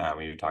credit.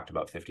 We talked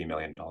about $50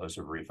 million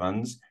of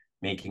refunds,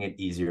 making it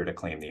easier to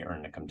claim the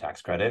earned income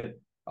tax credit.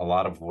 A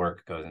lot of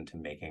work goes into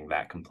making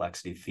that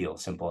complexity feel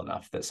simple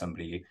enough that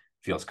somebody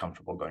feels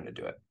comfortable going to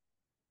do it.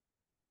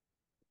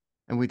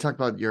 And we talked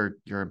about your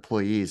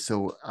employees.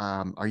 So,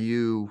 are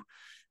you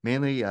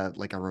mainly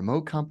like a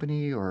remote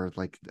company, or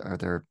like are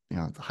there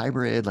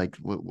hybrid? Like,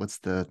 what's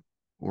the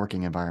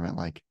working environment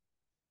like?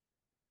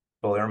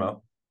 Fully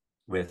remote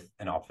with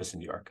an office in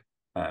New York.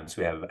 So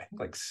we have, I think,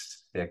 like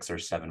 6 or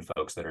 7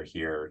 folks that are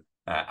here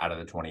out of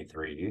the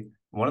 23.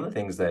 One of the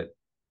things that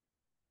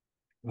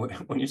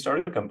when you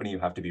start a company, you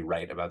have to be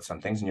right about some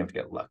things and you have to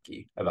get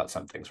lucky about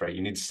some things, right?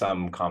 You need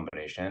some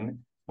combination.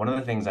 One of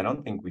the things I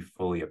don't think we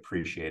fully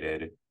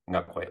appreciated and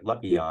got quite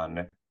lucky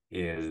on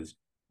is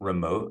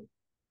remote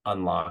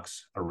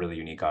unlocks a really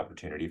unique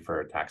opportunity for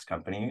a tax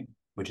company,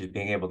 which is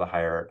being able to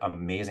hire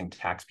amazing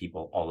tax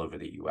people all over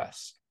the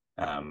US.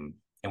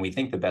 And we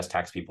think the best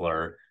tax people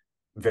are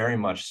very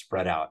much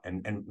spread out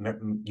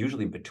and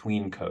usually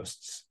between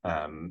coasts.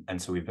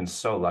 And so we've been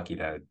so lucky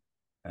to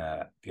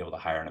be able to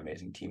hire an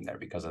amazing team there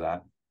because of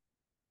that.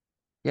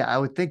 Yeah, I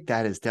would think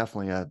that is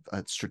definitely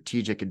a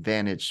strategic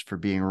advantage for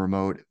being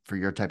remote for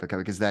your type of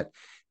company, because that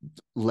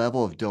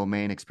level of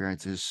domain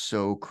experience is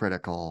so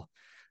critical.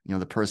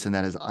 The person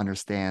that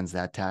understands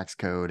that tax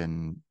code,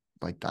 and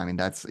like, I mean,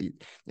 that's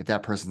if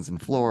that person's in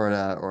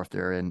Florida or if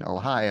they're in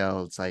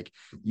Ohio, it's like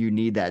you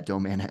need that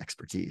domain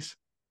expertise.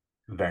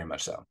 Very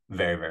much so.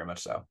 Very, very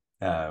much so.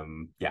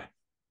 Yeah.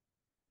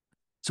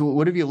 So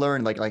what have you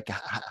learned, like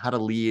how to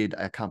lead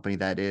a company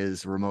that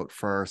is remote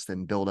first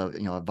and build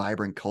a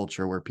vibrant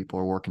culture where people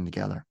are working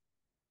together?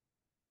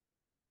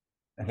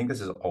 I think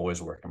this is always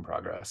a work in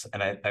progress.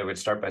 And I would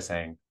start by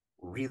saying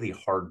really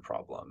hard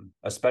problem,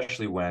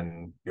 especially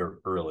when you're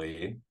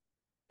early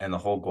and the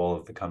whole goal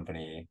of the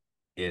company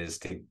is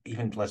to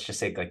even, let's just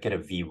say, like get a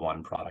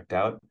V1 product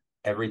out.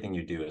 Everything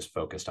you do is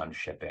focused on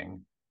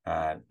shipping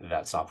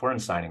that software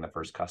and signing the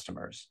first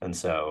customers. And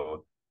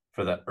so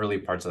for the early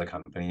parts of the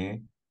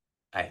company,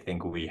 I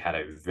think we had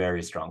a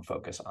very strong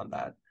focus on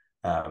that.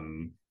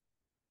 Um,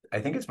 I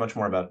think it's much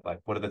more about like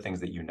what are the things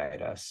that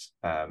unite us,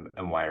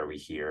 and why are we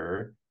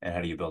here, and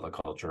how do you build a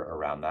culture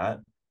around that.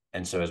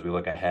 And so as we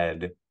look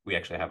ahead, we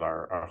actually have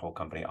our whole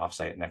company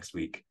offsite next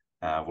week,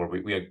 where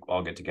we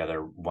all get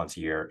together once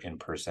a year in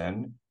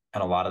person,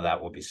 and a lot of that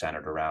will be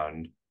centered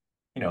around,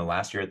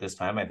 last year at this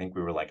time I think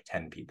we were like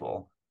 10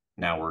 people.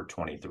 Now we're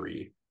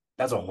 23.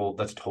 That's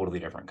a totally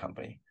different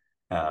company.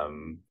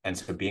 And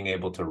so being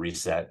able to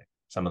reset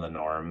some of the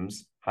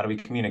norms, how do we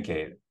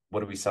communicate, what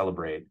do we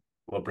celebrate,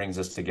 what brings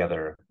us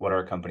together, what are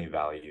our company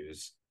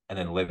values, and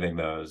then living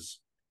those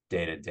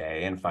day to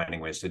day and finding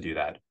ways to do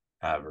that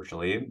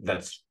virtually.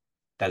 That's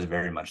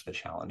very much the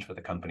challenge for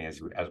the company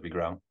as we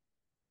grow.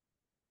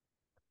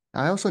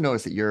 I also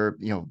noticed that you're,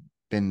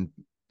 been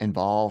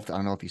involved. I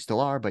don't know if you still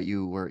are, but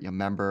you were a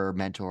member,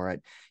 mentor at,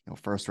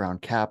 First Round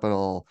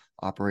Capital,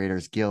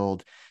 Operators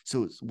Guild.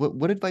 So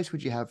what advice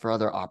would you have for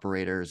other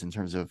operators in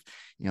terms of,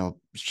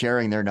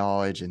 sharing their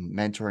knowledge and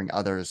mentoring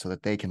others so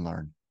that they can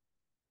learn?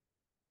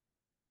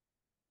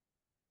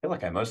 Feel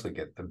like I mostly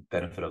get the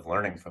benefit of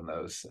learning from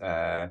those.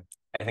 I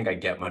think I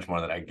get much more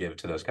than I give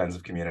to those kinds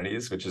of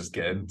communities, which is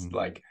good. Hmm.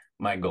 Like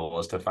my goal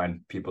is to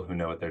find people who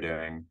know what they're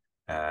doing,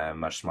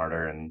 much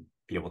smarter and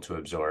be able to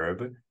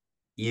absorb.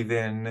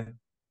 Even,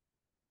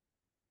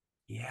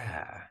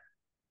 yeah,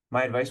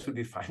 my advice would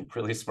be find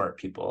really smart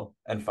people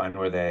and find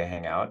where they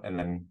hang out and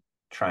then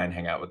try and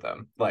hang out with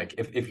them. Like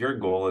if your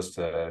goal is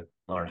to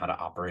learn how to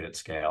operate at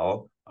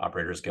scale,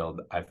 Operators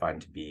Guild I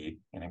find to be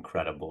an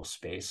incredible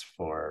space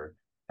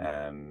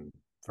um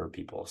for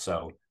people.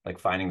 So like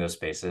finding those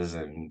spaces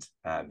and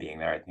being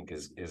there I think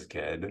is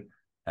good.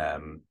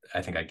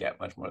 I think I get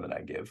much more than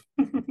I give.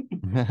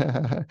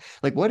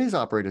 Like, what is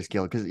Operators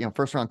Guild? Because,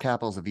 First Round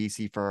Capital is a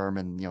VC firm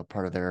and,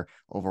 part of their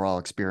overall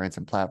experience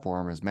and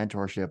platform is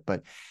mentorship,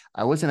 but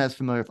I wasn't as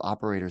familiar with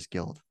Operators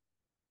Guild.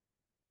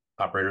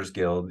 Operators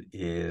Guild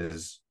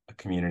is a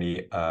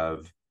community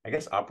of, I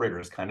guess, operator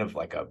is kind of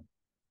like a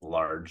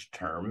large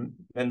term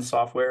in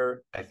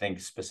software. I think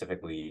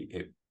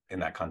specifically in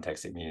that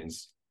context, it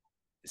means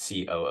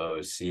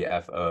COOs,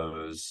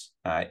 CFOs,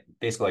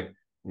 basically like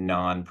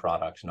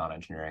non-product,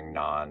 non-engineering,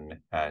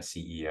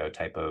 non-CEO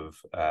type of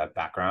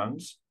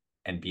backgrounds,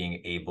 and being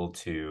able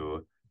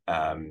to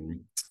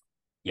learn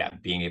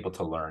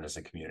as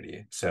a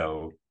community.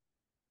 So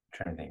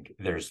trying to think.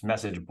 There's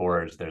message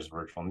boards, there's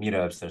virtual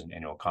meetups, there's an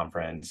annual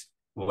conference.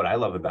 What I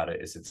love about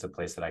it is it's a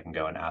place that I can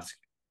go and ask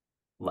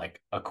like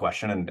a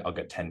question and I'll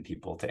get 10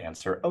 people to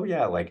answer. Oh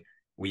yeah, like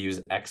we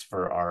use X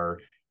for our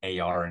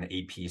AR and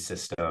AP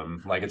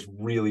system. Like it's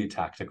really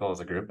tactical as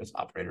a group, as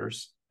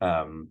operators.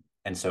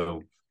 And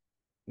so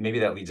maybe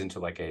that leads into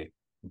like a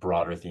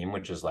broader theme,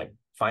 which is like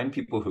find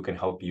people who can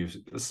help you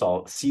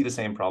see the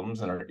same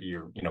problems and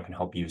can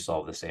help you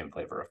solve the same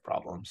flavor of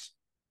problems.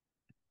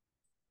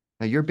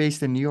 Now, you're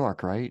based in New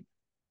York, right?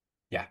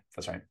 Yeah,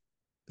 that's right.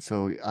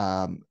 So,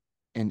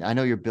 and I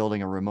know you're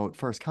building a remote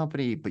first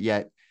company, but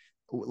yet,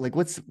 like,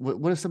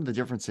 what are some of the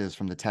differences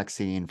from the tech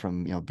scene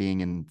from,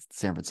 being in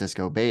San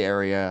Francisco Bay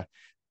Area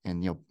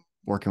and,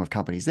 working with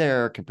companies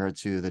there compared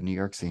to the New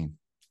York scene?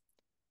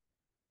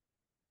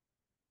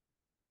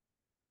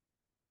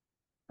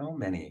 So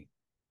many.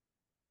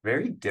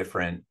 Very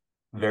different,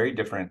 very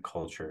different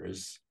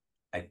cultures,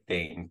 I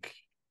think.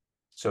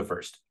 So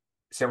first,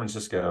 San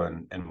Francisco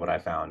and what I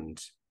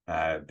found,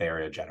 Bay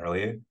Area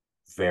generally,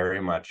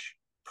 very much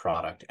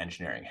product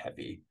engineering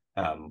heavy,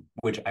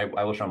 which I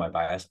will show my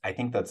bias. I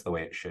think that's the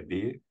way it should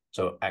be.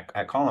 So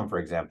at Column, for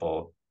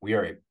example, we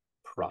are a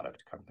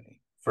product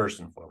company first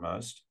and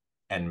foremost,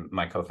 and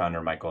my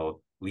co-founder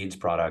Michael leads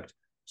product.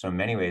 So in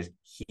many ways,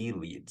 he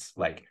leads.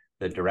 Like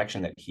the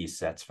direction that he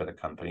sets for the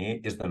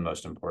company is the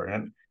most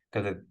important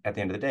because at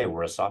the end of the day,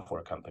 we're a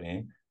software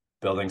company.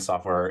 Building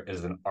software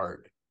is an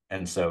art,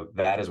 and so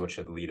that is what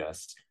should lead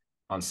us.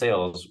 On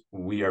sales,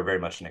 we are very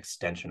much an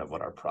extension of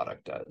what our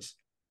product does.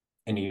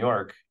 In New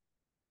York,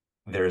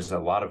 there's a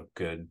lot of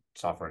good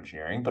software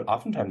engineering, but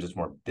oftentimes it's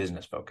more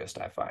business focused,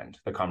 I find.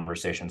 The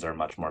conversations are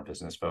much more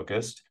business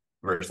focused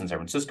versus in San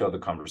Francisco, the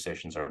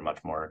conversations are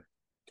much more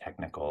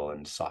technical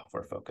and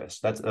software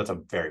focused. That's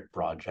a very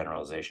broad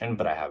generalization,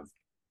 but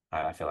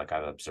I feel like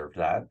I've observed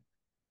that.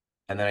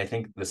 And then I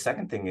think the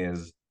second thing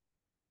is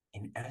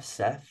in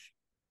SF,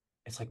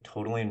 it's like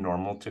totally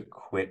normal to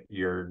quit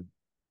your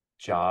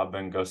job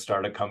and go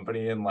start a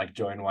company and like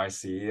join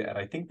YC. And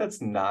I think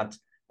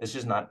it's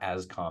just not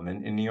as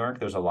common in New York.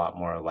 There's a lot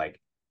more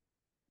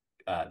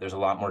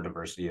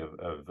diversity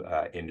of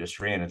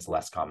industry, and it's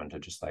less common to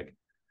just like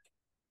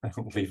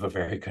leave a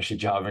very cushy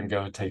job and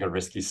go take a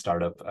risky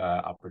startup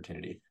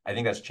opportunity. I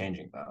think that's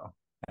changing though.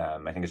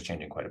 I think it's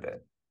changing quite a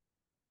bit.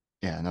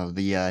 Yeah, no,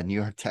 the New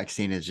York tech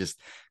scene is just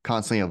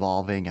constantly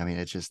evolving. I mean,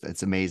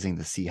 it's amazing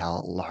to see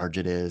how large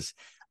it is.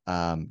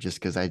 Just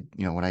because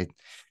when I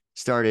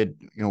started,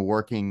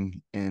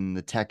 working in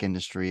the tech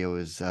industry, it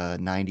was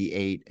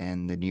 98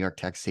 and the New York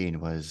tech scene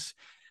was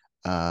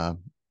uh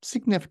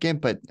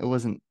significant, but it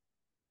wasn't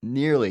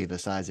nearly the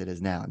size it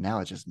is now. Now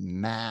it's just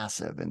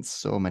massive and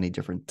so many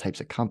different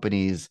types of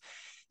companies.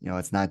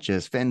 It's not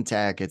just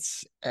fintech,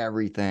 it's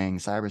everything, Everything.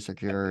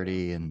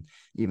 cybersecurity and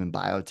even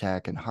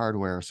biotech and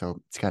hardware. So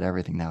it's got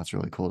everything now. It's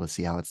really cool to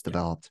see how it's Yeah.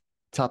 developed.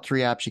 Top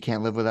three apps you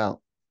can't live without.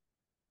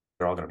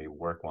 They're all going to be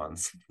work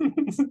ones.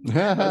 That's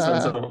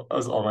I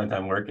was all my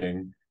time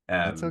working.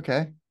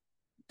 okay.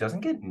 Doesn't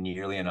get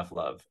nearly enough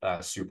love.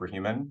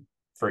 Superhuman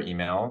for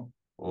email,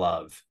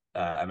 love.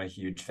 I'm a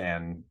huge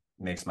fan.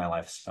 Makes my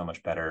life so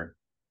much better.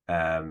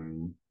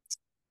 Um,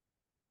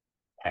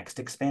 Text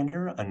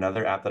Expander,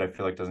 another app that I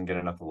feel like doesn't get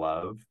enough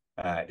love,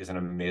 is an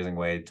amazing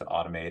way to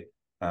automate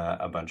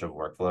a bunch of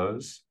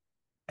workflows.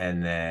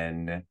 And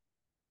then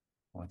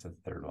what's a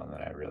third one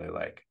that I really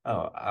like?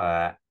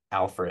 Oh,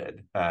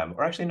 Alfred.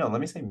 Or actually, no,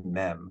 let me say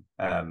Mem.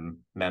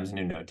 Mem's a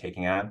new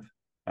note-taking app.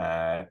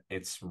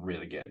 It's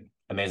really good.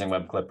 Amazing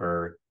web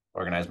clipper.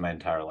 Organized my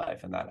entire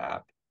life in that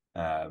app.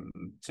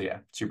 So yeah,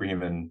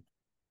 Superhuman,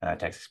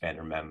 Text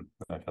Expander, Mem.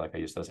 I feel like I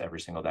use those every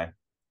single day.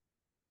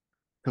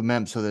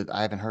 So that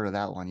I haven't heard of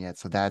that one yet.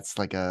 So that's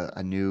like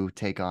a new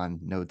take on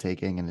note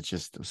taking, and it's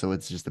just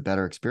a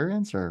better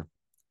experience, or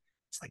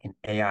It's like an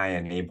AI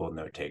enabled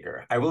note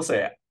taker. I will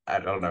say, I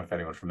don't know if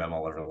anyone from Mem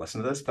will ever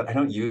listen to this, but I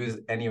don't use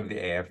any of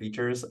the AI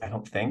features. I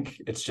don't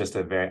think it's just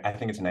I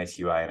think it's a nice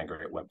UI and a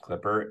great web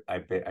clipper.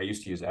 I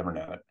used to use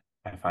Evernote.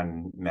 I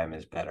find Mem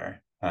is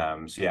better.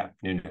 So yeah,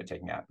 new note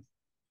taking app.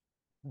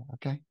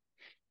 okay.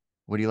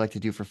 What do you like to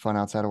do for fun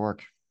outside of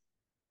work?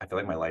 I feel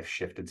like my life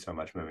shifted so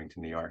much moving to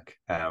New York.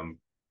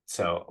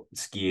 So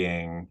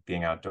skiing,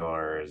 being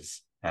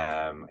outdoors.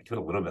 I do it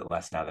a little bit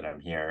less now that I'm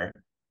here.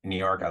 In New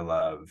York, I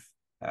love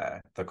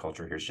the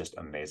culture here is just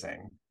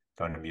amazing.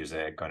 Going to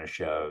music, going to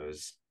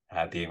shows,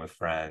 being with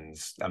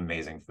friends,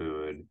 amazing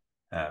food.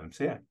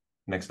 So yeah,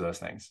 mix of those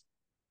things.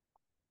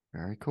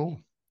 Very cool.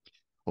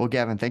 Well,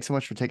 Gavin, thanks so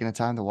much for taking the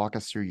time to walk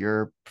us through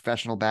your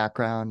professional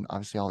background,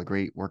 obviously all the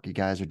great work you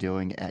guys are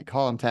doing at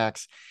Column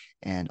Tax,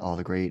 and all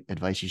the great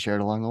advice you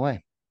shared along the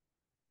way.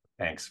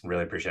 Thanks.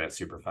 Really appreciate it.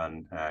 Super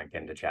fun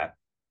getting to chat.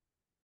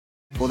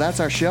 Well, that's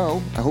our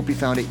show. I hope you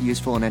found it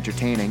useful and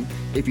entertaining.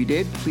 If you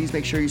did, please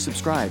make sure you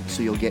subscribe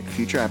so you'll get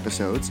future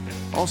episodes.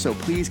 Also,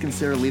 please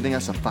consider leaving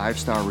us a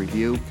 5-star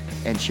review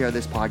and share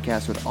this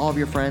podcast with all of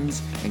your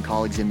friends and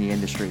colleagues in the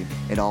industry.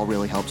 It all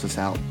really helps us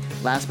out.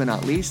 Last but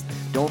not least,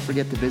 don't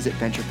forget to visit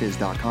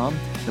venturefiz.com,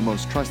 the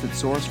most trusted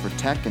source for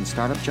tech and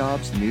startup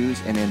jobs,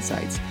 news, and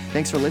insights.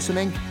 Thanks for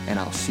listening, and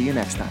I'll see you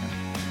next time.